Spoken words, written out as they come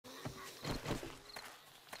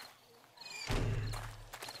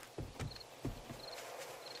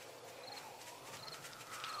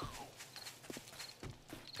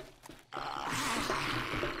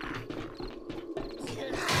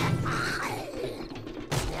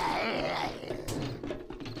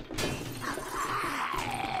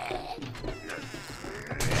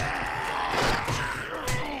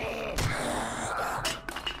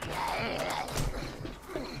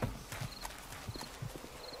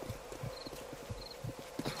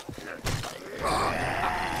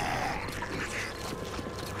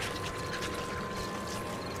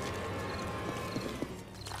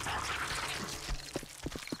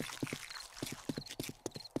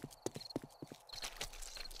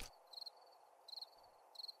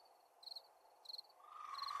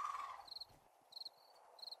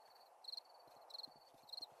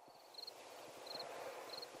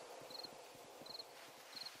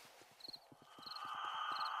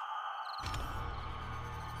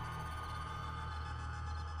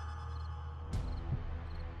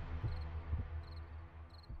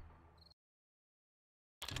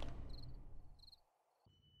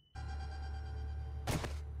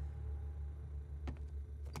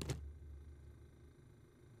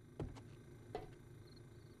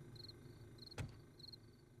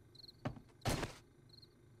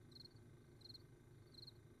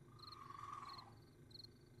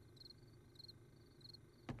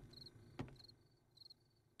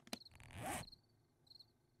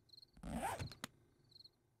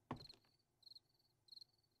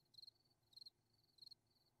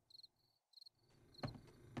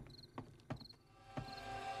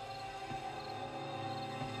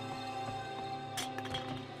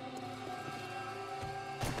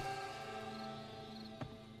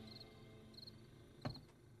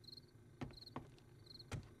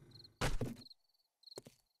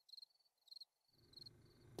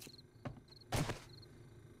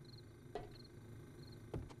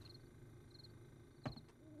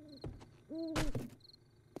Well,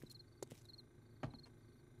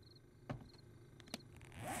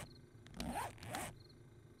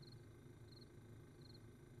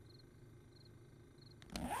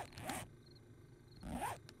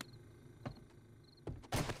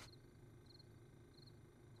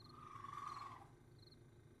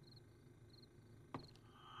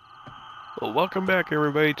 welcome back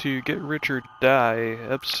everybody to Get Rich or Die,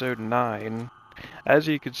 episode 9. As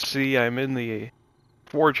you can see, I'm in the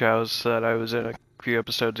Forge House that I was in a few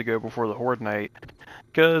episodes ago before the Horde Night,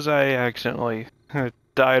 because I accidentally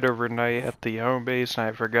died overnight at the home base and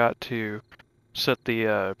I forgot to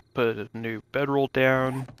put a new bedroll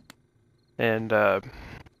down, and I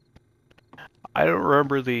don't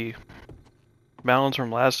remember the balance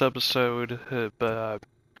from last episode, but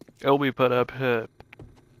it'll be put up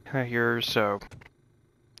here, so...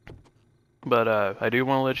 But I do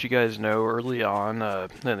want to let you guys know early on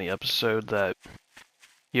in the episode that,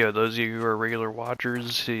 those of you who are regular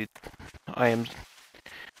watchers, I am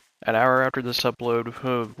an hour after this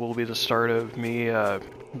upload will be the start of me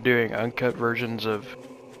doing uncut versions of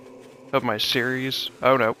my series.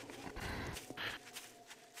 Oh no,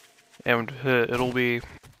 and it'll be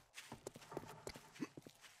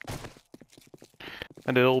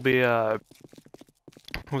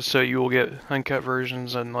so you will get uncut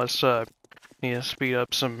versions unless speed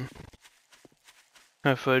up some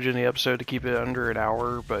footage in the episode to keep it under an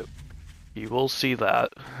hour, but you will see that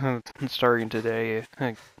starting today.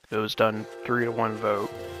 It was done 3-1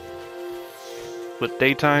 vote. With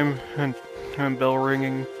daytime and bell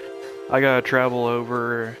ringing, I gotta travel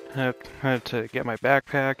over to get my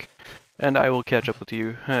backpack, and I will catch up with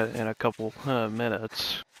you in a couple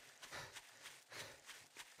minutes.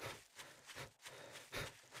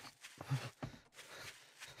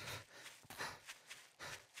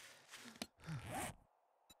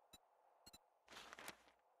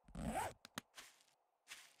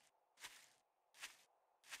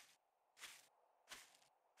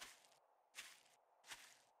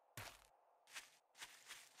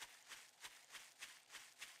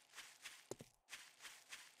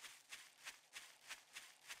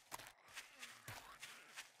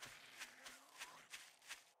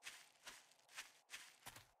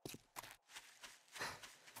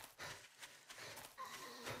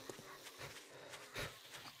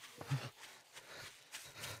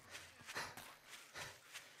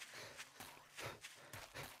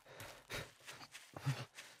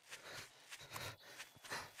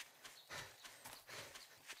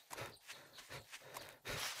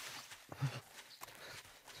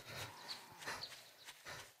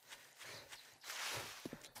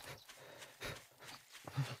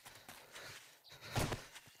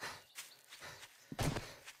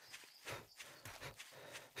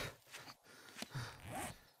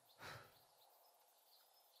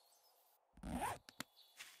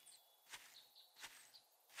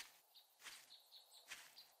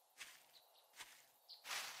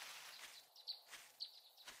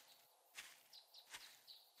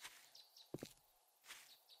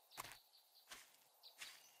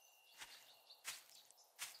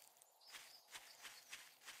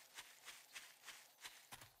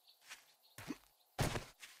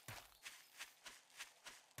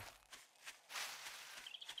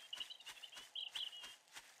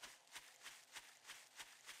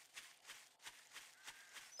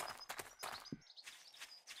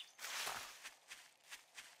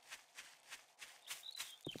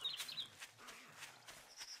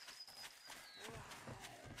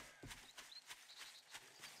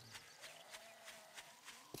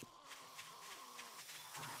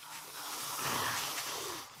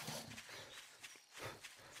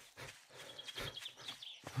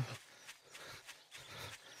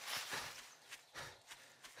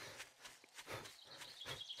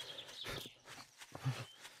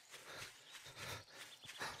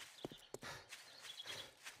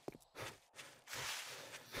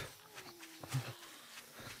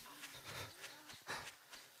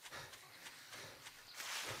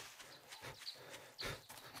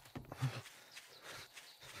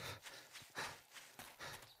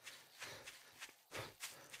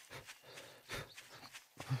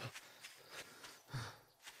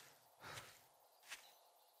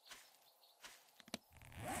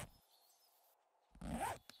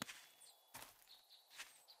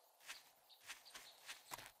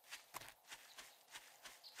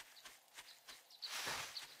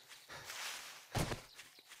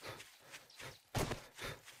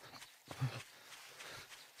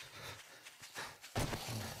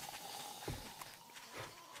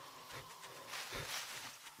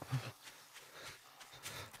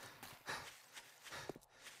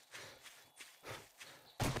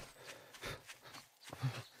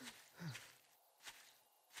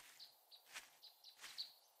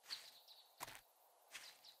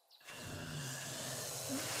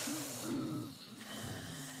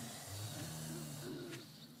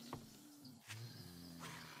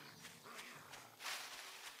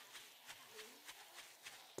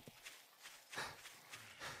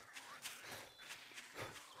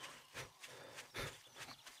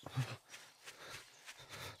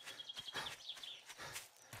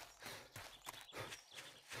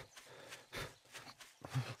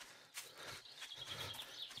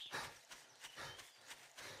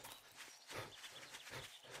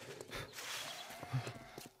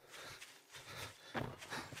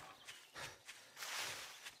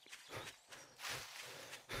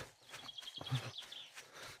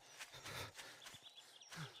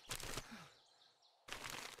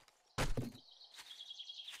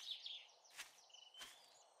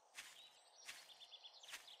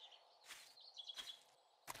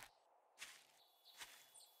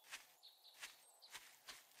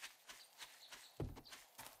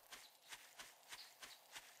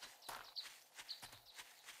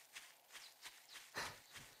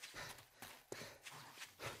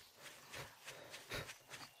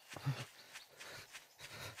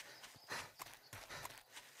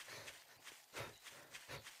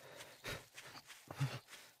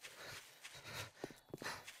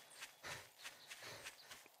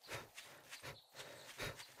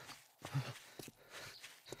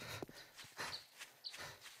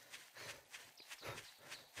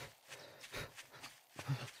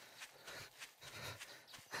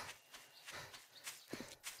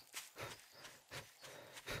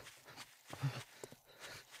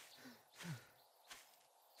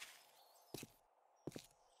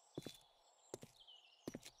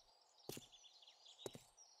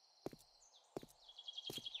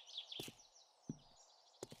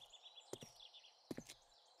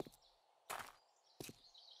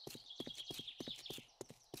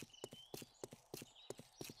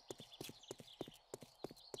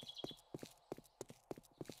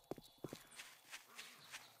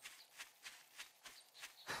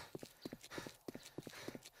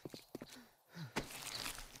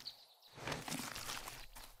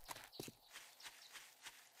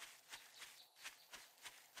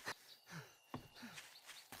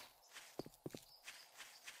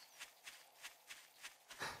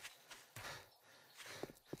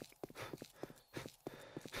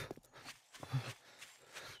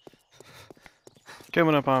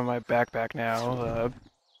 coming up on my backpack now.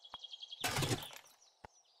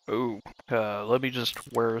 Let me just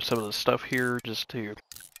wear some of the stuff here just to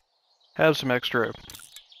have some extra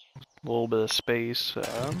little bit of space.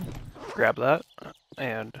 Grab that,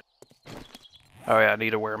 and oh yeah, I need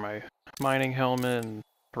to wear my mining helmet and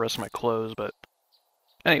the rest of my clothes, but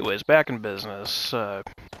anyways, back in business.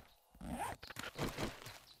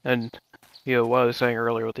 And you know, what I was saying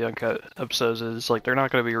earlier with the uncut episodes is, like, they're not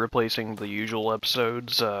going to be replacing the usual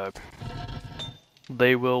episodes.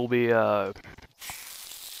 They will be,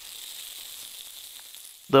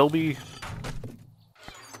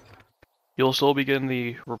 you'll still be getting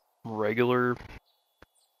the regular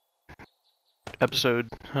episode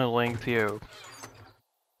length, for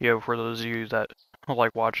those of you that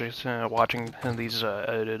like watching these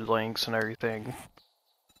edited links and everything.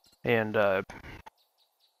 And,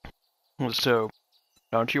 so,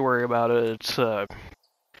 don't you worry about it. It's, but,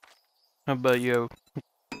 it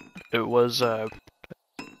was,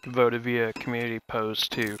 voted via community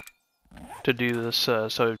post to do this,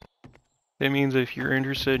 so it means if you're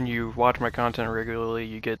interested and you watch my content regularly,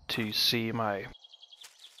 you get to see that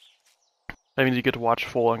means you get to watch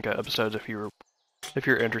full uncut episodes if you're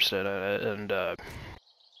interested in it,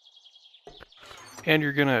 and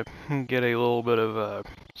you're gonna get a little bit of,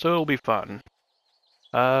 so it'll be fun.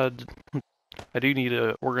 I do need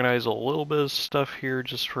to organize a little bit of stuff here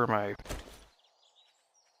just for my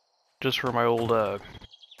old,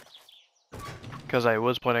 because I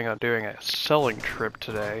was planning on doing a selling trip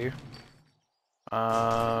today.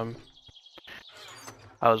 I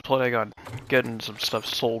was planning on getting some stuff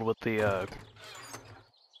sold with the,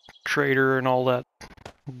 trader and all that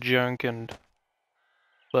junk,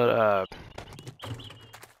 but,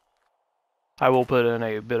 I will put in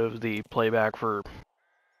a bit of the playback for,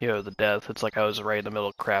 the death. It's like I was right in the middle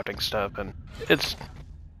of crafting stuff, and it's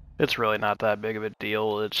really not that big of a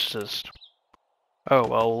deal. It's just, oh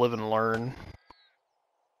well, live and learn.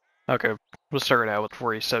 Okay, we'll start out with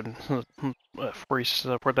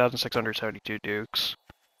 4,672 dukes.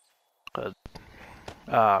 I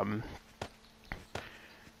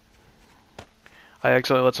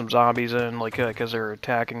actually let some zombies in, like, because they were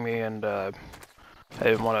attacking me, and, I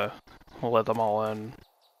didn't want to let them all in.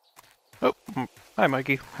 Oh, hi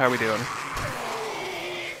Mikey, how we doing?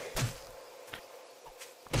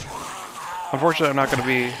 Unfortunately, I'm not going to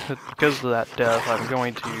be, because of that death, I'm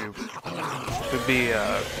going to be,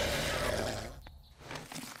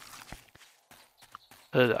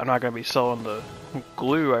 I'm not going to be selling the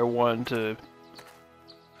glue I wanted to,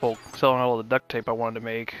 well, selling all the duct tape I wanted to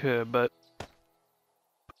make, but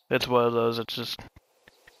it's one of those, it's just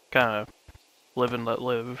kind of live and let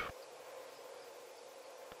live.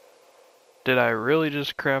 Did I really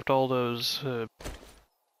just craft all those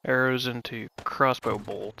arrows into crossbow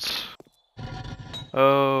bolts?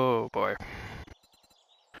 Oh boy.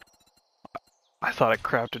 I thought I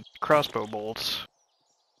crafted crossbow bolts.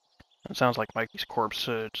 It sounds like Mikey's corpse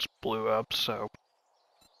just blew up, so...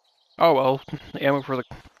 Oh well, ammo for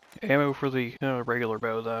the regular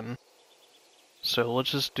bow then. So let's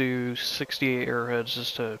just do 68 arrowheads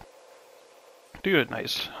just to do a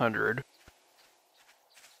nice 100.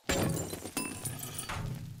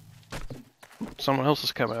 Someone else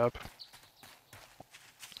is coming up.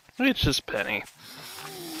 It's just Penny.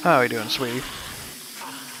 How are you doing, sweetie?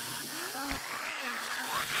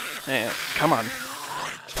 And come on.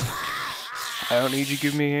 I don't need you to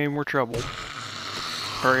give me any more trouble.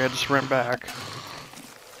 Hurry, I just ran back.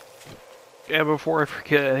 Yeah, before I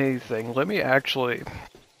forget anything, let me actually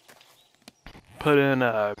put in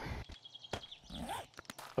a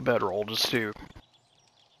bedroll just to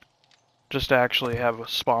actually have a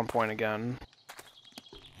spawn point again.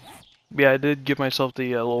 Yeah, I did give myself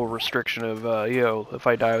the little restriction of, if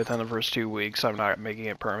I die within the first 2 weeks, I'm not making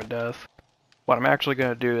it permadeath. What I'm actually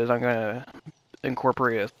going to do is I'm going to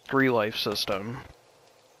incorporate a 3-life system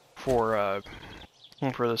for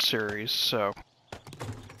this series, so...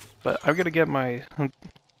 But I'm going to get my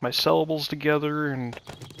sellables together, and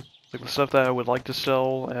like the stuff that I would like to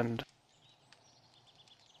sell, and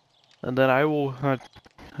then I will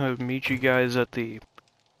meet you guys at the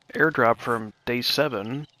airdrop from day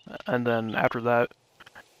 7, and then after that,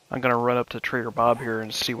 I'm gonna run up to Trader Bob here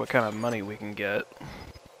and see what kind of money we can get.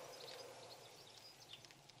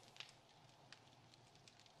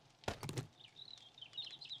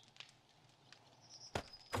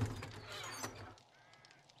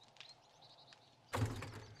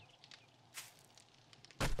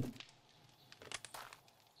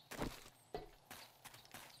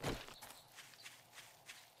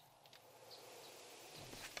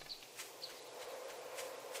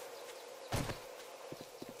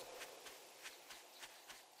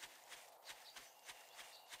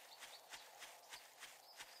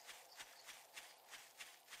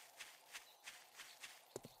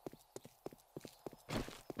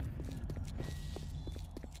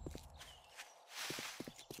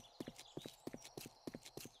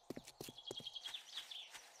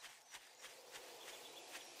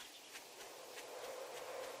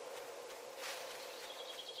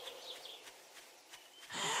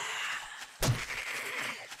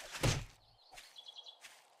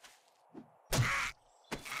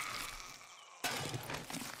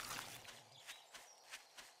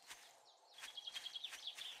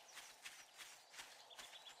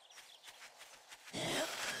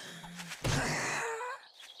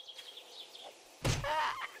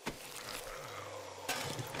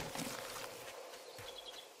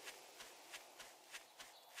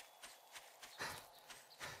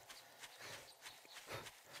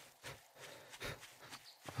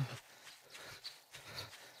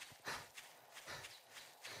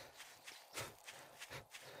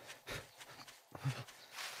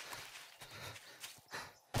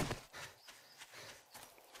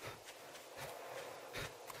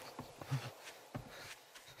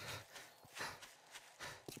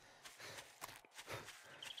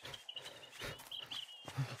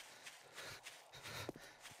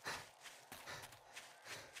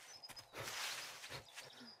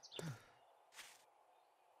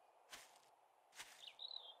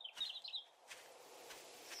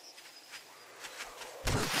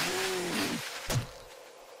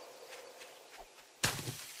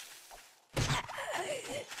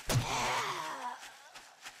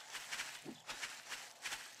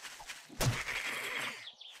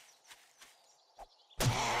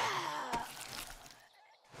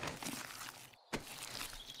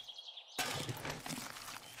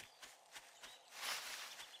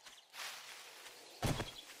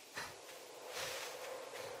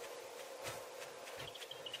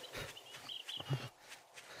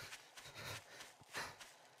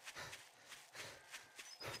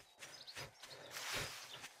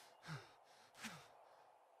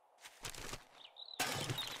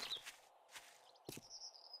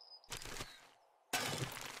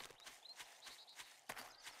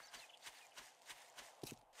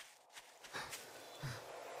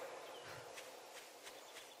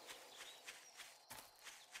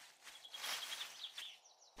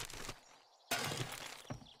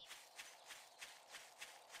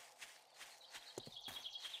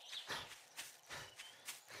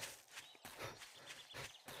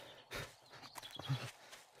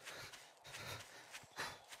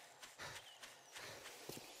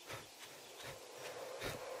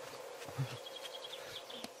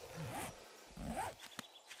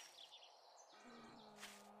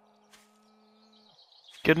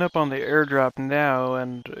 getting up on the airdrop now,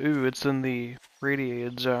 and ooh, it's in the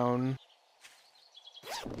radiated zone.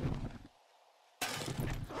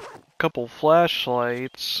 Couple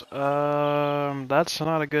flashlights. That's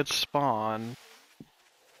not a good spawn.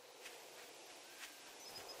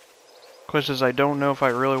 Question is, I don't know if I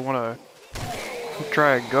really want to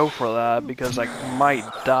try and go for that because I might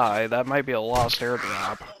die. That might be a lost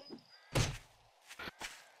airdrop.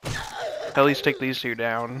 At least take these two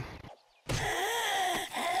down.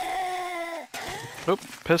 Oop,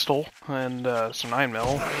 pistol and some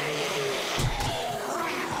 9mm.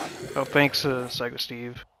 Oh, thanks, Psycho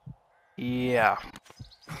Steve. Yeah.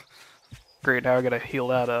 Great, now I gotta heal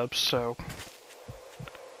that up, so...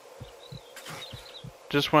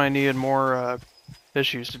 Just when I needed more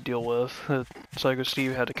issues to deal with, Psycho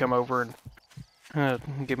Steve had to come over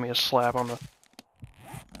and give me a slap on the...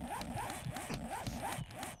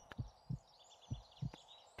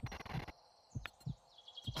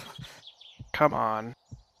 Come on.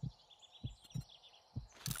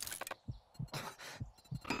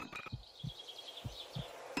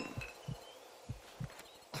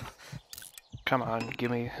 Come on,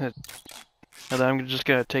 give me... And then I'm just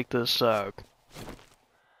gonna take this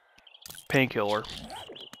painkiller.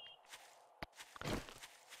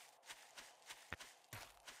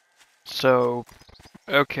 So,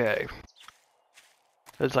 okay.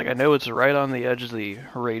 It's like, I know it's right on the edge of the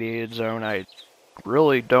radiated zone. I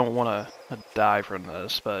really don't want to die from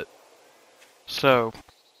this, but... So,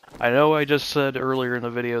 I know I just said earlier in the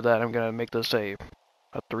video that I'm gonna make this a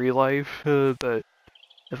 3 life, but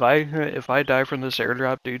if I die from this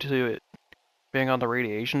airdrop due to it being on the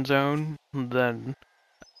radiation zone, then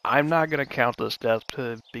I'm not gonna count this death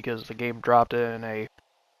because the game dropped it in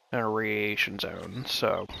a radiation zone.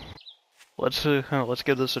 So let's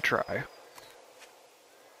give this a try.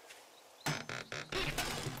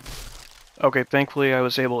 Okay, thankfully I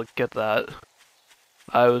was able to get that.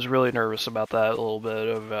 I was really nervous about that little bit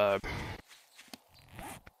of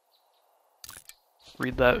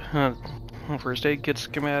read that first aid kit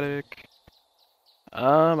schematic.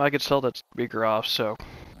 I could sell that speaker off, so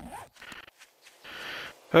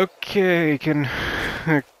okay, can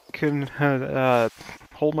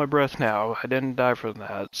hold my breath now. I didn't die from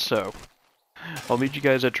that, so I'll meet you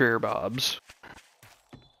guys at Trader Bob's.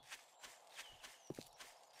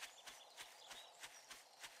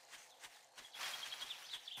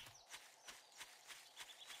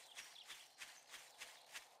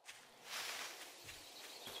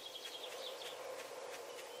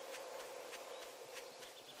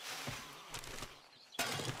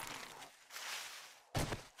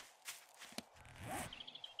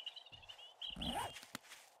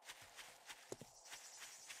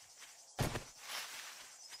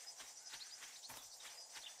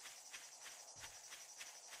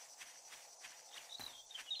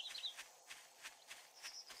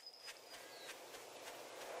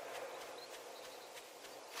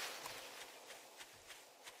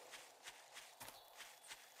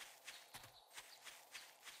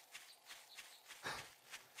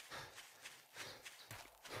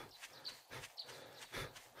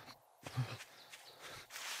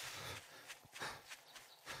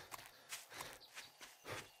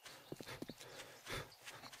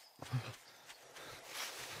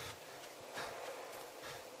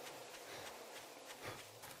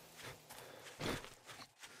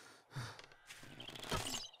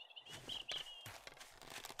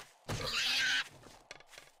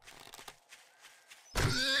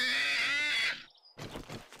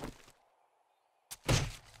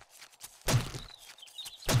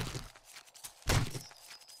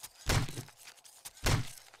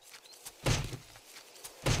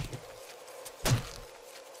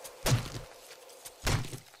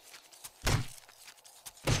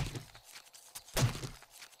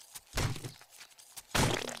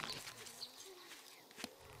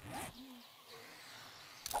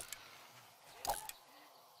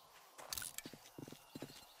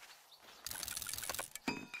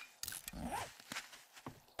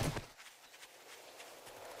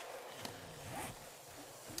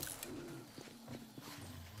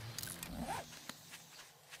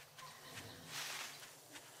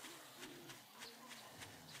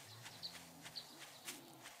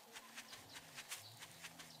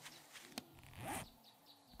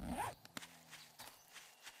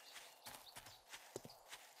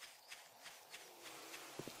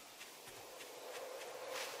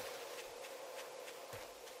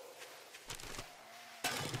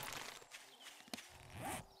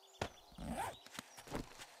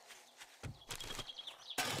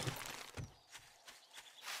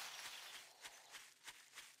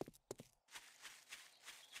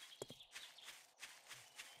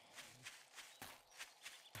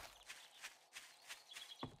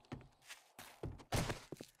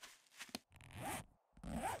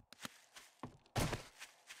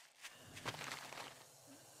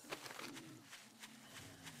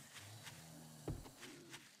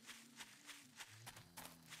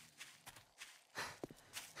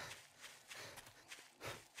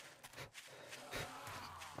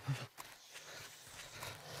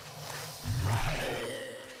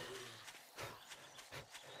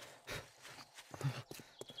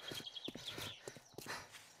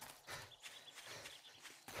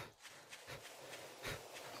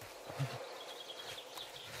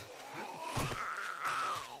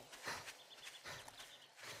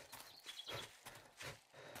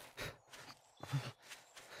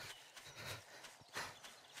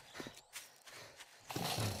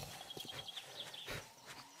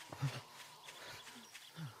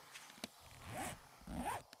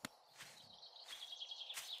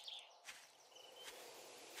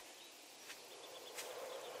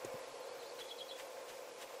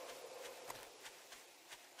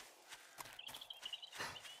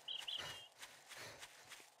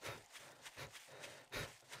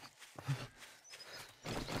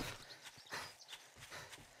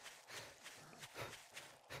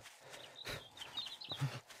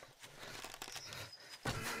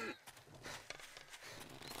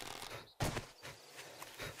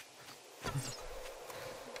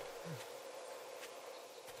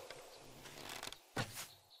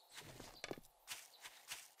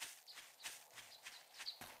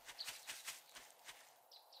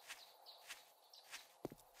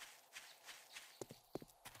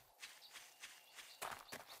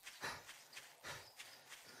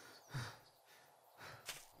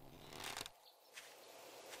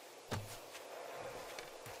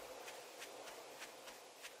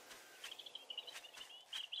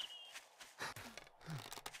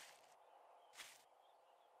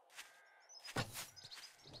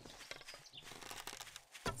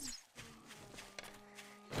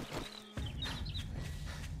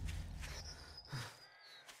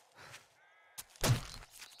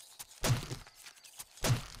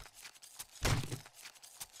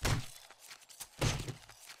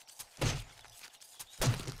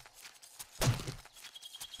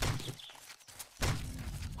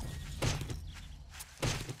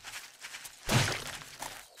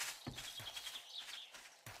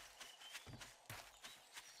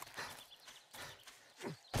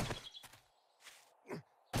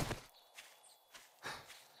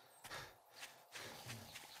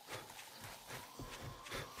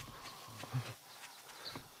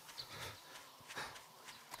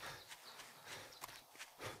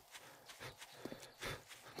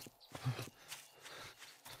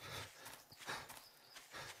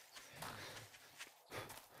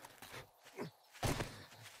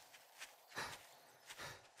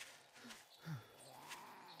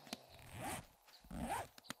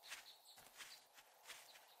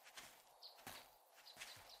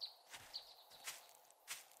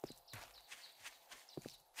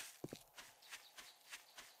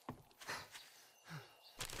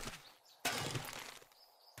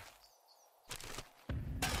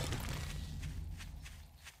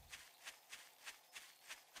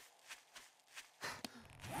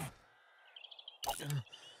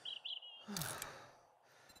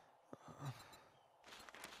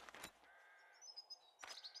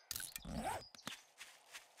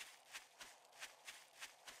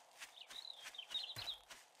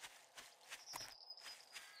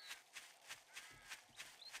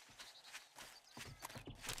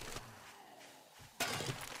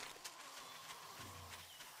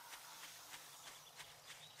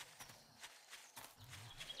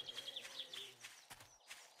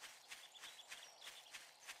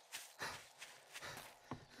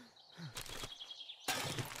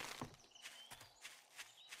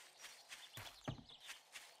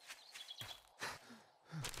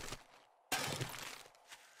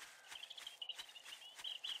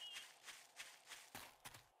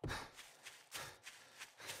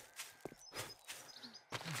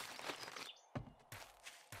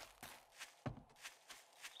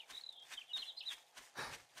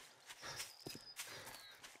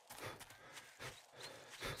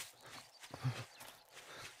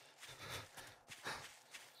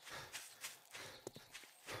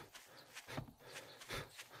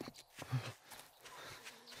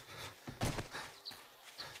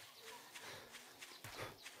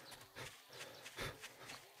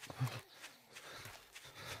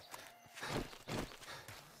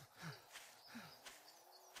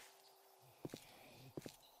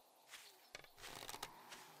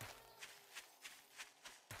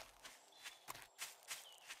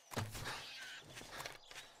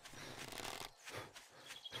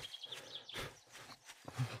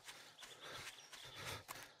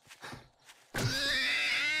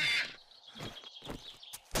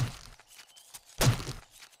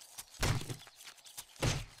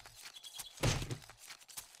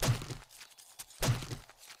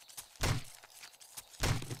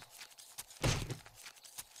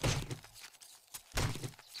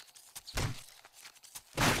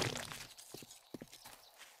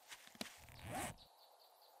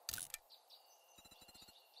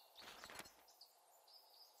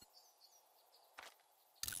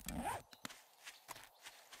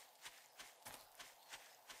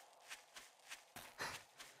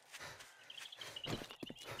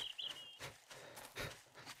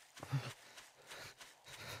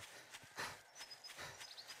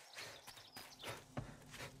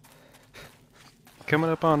 coming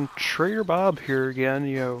up on Trader Bob here again,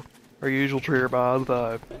 you know, our usual Trader Bob.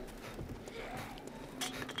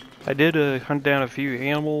 I did hunt down a few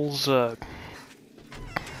animals to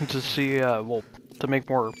see, well, to make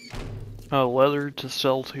more leather to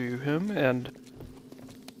sell to him, and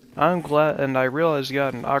I'm glad, and I realized he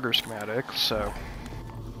got an auger schematic, so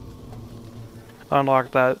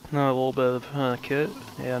unlocked that a little bit of kit,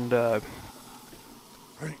 and but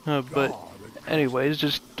anyways,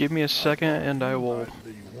 just give me a second and I will...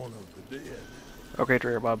 Okay,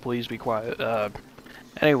 Trader Bob, please be quiet.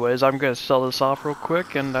 Anyways, I'm gonna sell this off real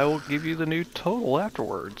quick and I will give you the new total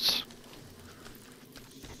afterwards.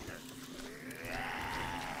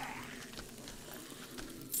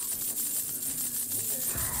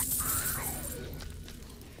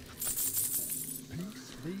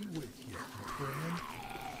 Peace be with you, my friend.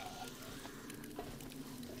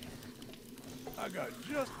 I got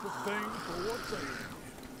just the thing for what's ailing you.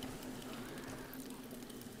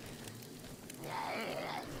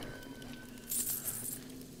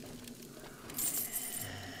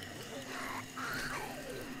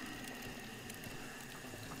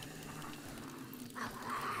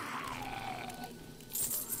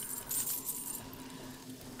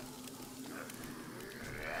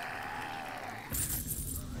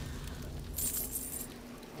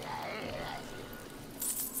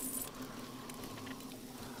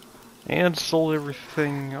 And sold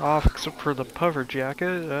everything off except for the puffer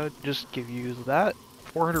jacket. Just give you that.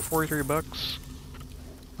 443 bucks.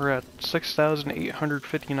 We're at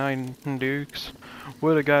 6,859 dukes.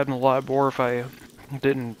 Would have gotten a lot more if I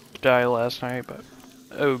didn't die last night, but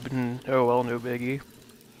oh well, no biggie.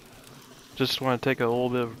 Just want to take a little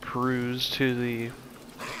bit of a peruse to the...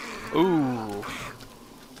 Ooh!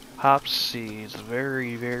 Hop seeds.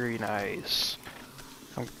 Very, very nice.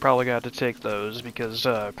 I'm probably got to take those because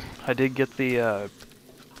I did get the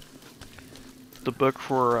book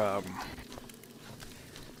for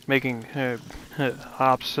making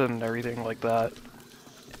hops and everything like that,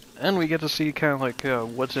 and we get to see kind of like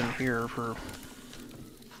what's in here for.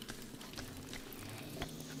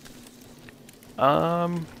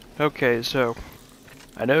 Okay, so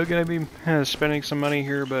I know I'm gonna be spending some money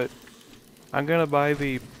here, but I'm gonna buy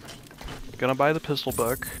the pistol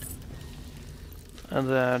book. And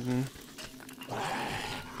then,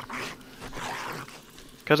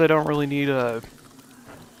 because I don't really need a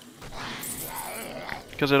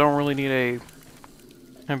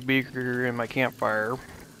beaker in my campfire,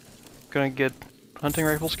 gonna get hunting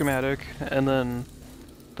rifle schematic, and then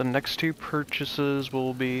the next two purchases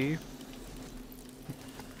will be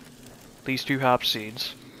these two hop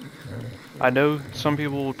seeds. I know some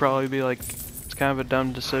people would probably be like, it's kind of a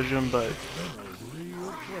dumb decision, but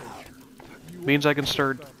means I can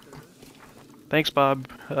start. Thanks, Bob.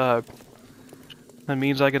 That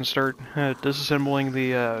means I can start disassembling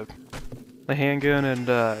the handgun and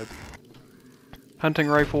hunting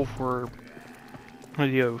rifle for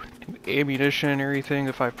ammunition and everything.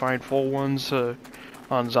 If I find full ones on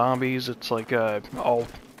zombies, it's like all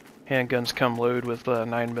handguns come loaded with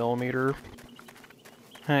 9mm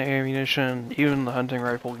ammunition. Even the hunting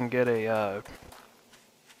rifle can get a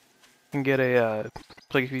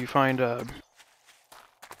like if you find one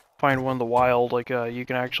in the wild, like you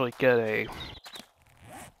can actually get a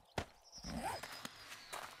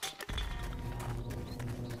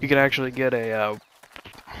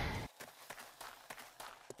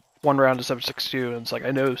one round to 7.62, and it's like,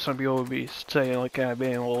 I know some people would be saying, like, kind of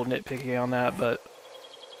being a little nitpicky on that, but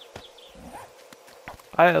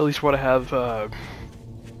I at least want to have a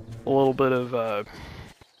little bit of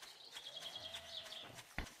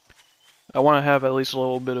I want to have at least a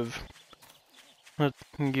little bit of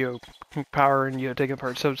power and taking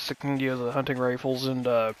apart 7.62, the hunting rifles, and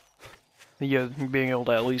being able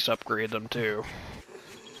to at least upgrade them too.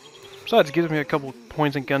 Besides, it gives me a couple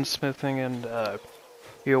points in gunsmithing, and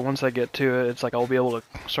once I get to it, it's like I'll be able to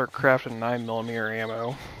start crafting 9mm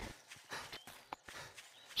ammo.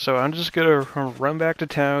 So I'm just gonna run back to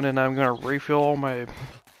town, and I'm gonna refill all my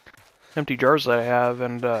empty jars that I have,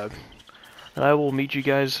 and I will meet you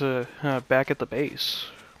guys back at the base.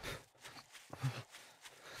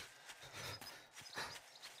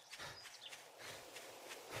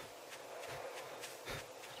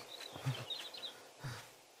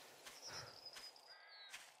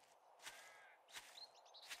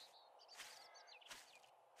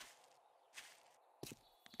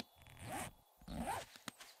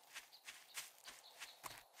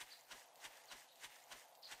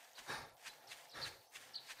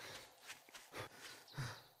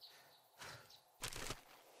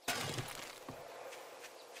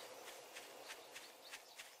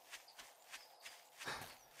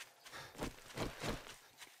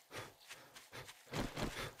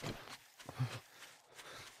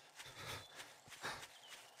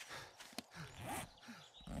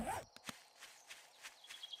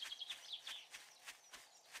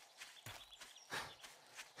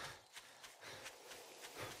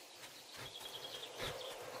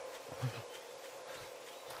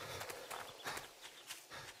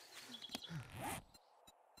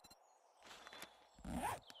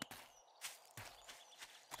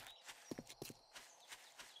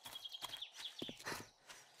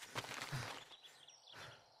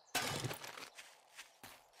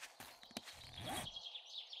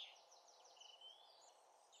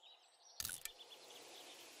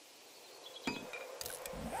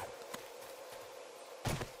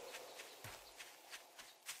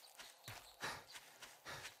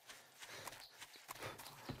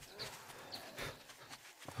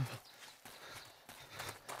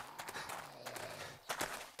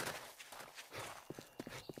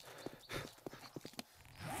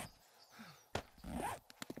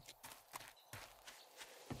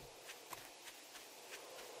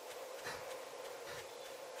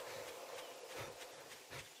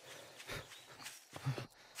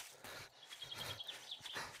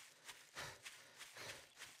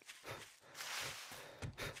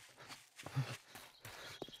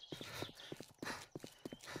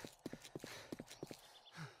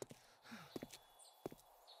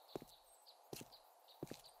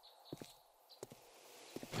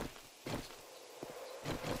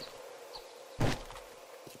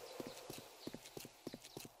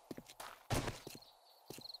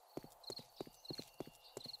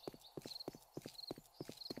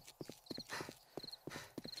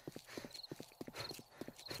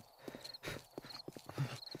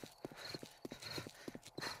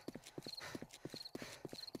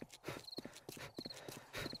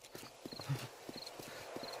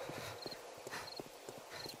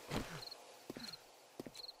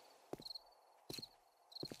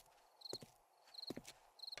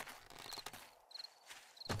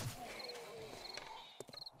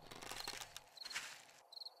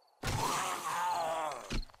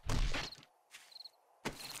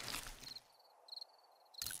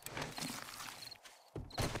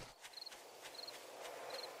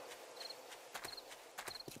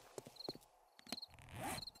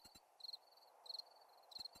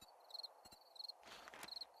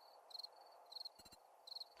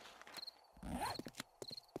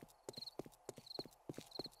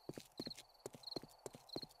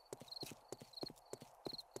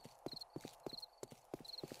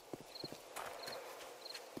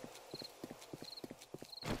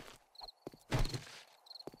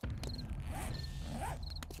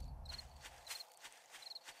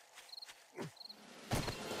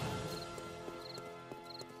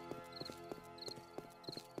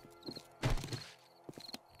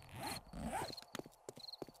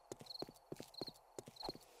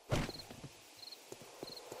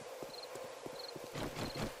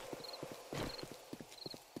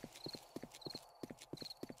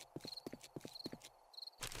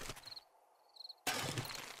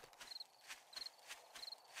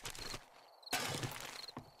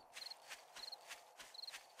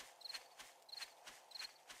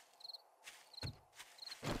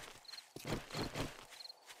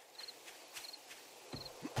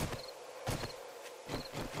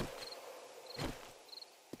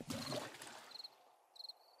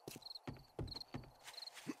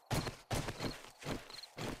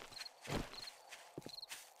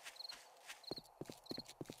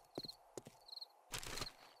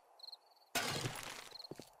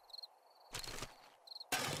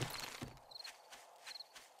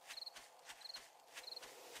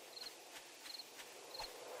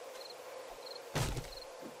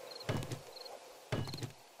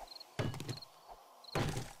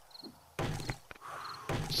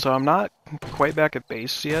 So I'm not quite back at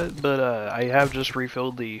base yet, but I have just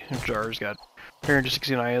refilled the jars. Got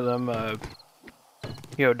 369 of them.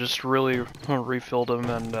 You know, just really refilled them,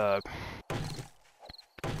 and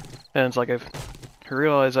it's like I've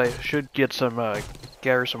realized I should get some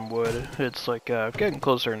gather some wood. It's like getting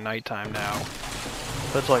closer to nighttime now.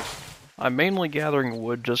 But it's like I'm mainly gathering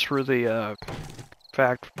wood just for the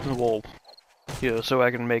fact, well, you know, so I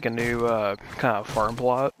can make a new kind of farm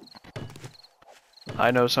plot. I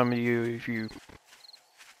know some of you, if you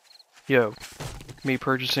know, me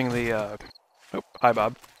purchasing the oh, hi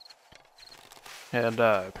Bob, and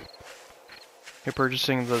you're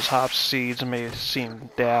purchasing those hop seeds may seem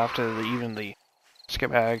daft to even the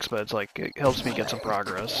schematics, but it's like it helps me get some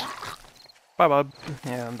progress. Bye Bob,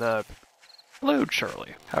 and hello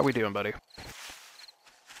Charlie, how we doing, buddy?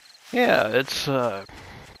 Yeah, it's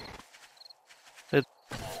it.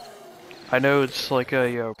 I know it's like a,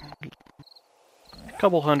 you know,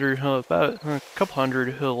 couple hundred, about a couple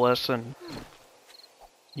hundred less than,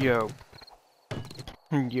 you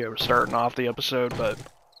know, starting off the episode, but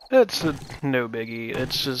it's no biggie.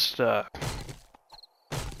 It's just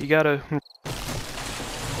you gotta,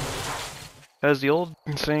 as the old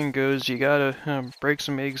saying goes, you gotta break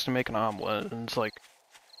some eggs to make an omelet, and it's like,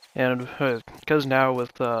 and because now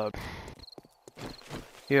with you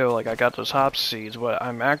know, like I got those hop seeds, what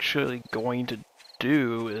I'm actually going to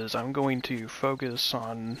do is I'm going to focus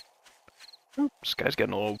on. Oops, this guy's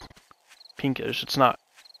getting a little pinkish. It's not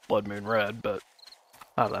blood moon red, but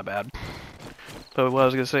not that bad. But what I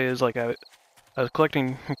was gonna say is like I was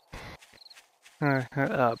collecting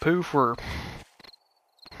poo for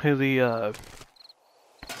the you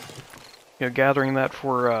know, gathering that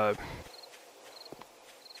for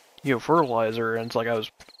you know, fertilizer, and it's like I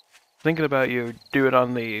was thinking about you do it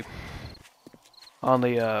on the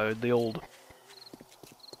old,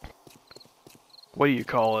 what do you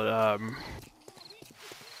call it,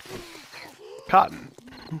 cotton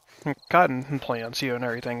plants, you know, and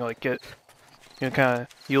everything, like get, you know, kind of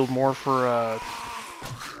yield more for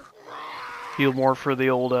the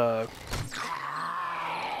old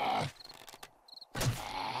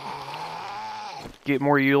get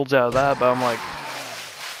more yields out of that. But I'm like,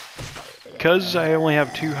 because I only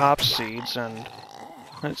have 2 hop seeds, and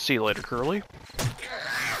let's see you later, Curly.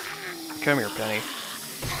 Come here, Penny.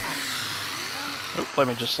 Oh, let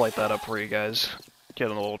me just light that up for you guys.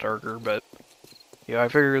 Getting a little darker, but yeah, I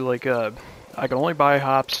figured like I can only buy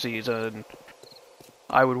hop seeds, and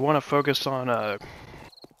I would want to focus on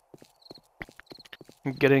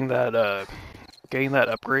getting that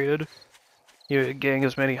upgraded. You know, getting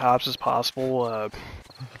as many hops as possible.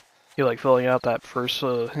 You know, like filling out that first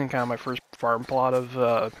kind of my first farm plot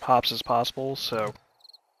of hops as possible. So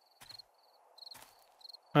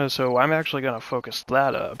I'm actually gonna focus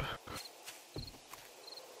that up.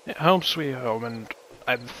 Home sweet home, and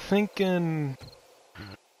I'm thinking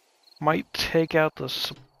might take out the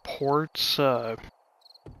supports,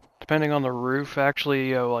 depending on the roof. Actually,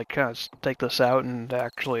 you know, like kind of take this out and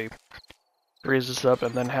actually raise this up,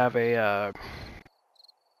 and then have a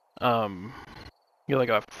you know, like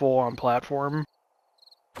a full-on platform.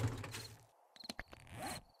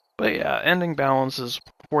 But yeah, ending balance is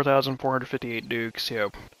 4,458 dukes. You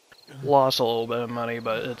know, lost a little bit of money,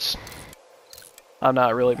 but I'm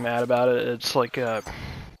not really mad about it. It's like I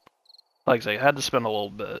say, I had to spend a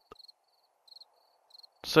little bit.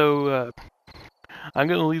 So I'm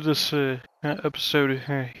gonna leave this episode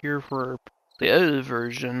here for the edited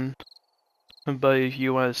version. But if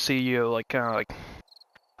you want to see, you know, like kind of like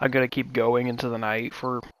I'm gonna keep going into the night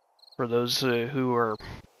for those who are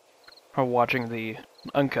watching the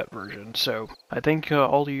uncut version. So I thank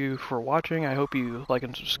all of you for watching. I hope you like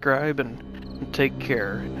and subscribe, and take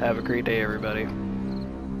care. Have a great day, everybody.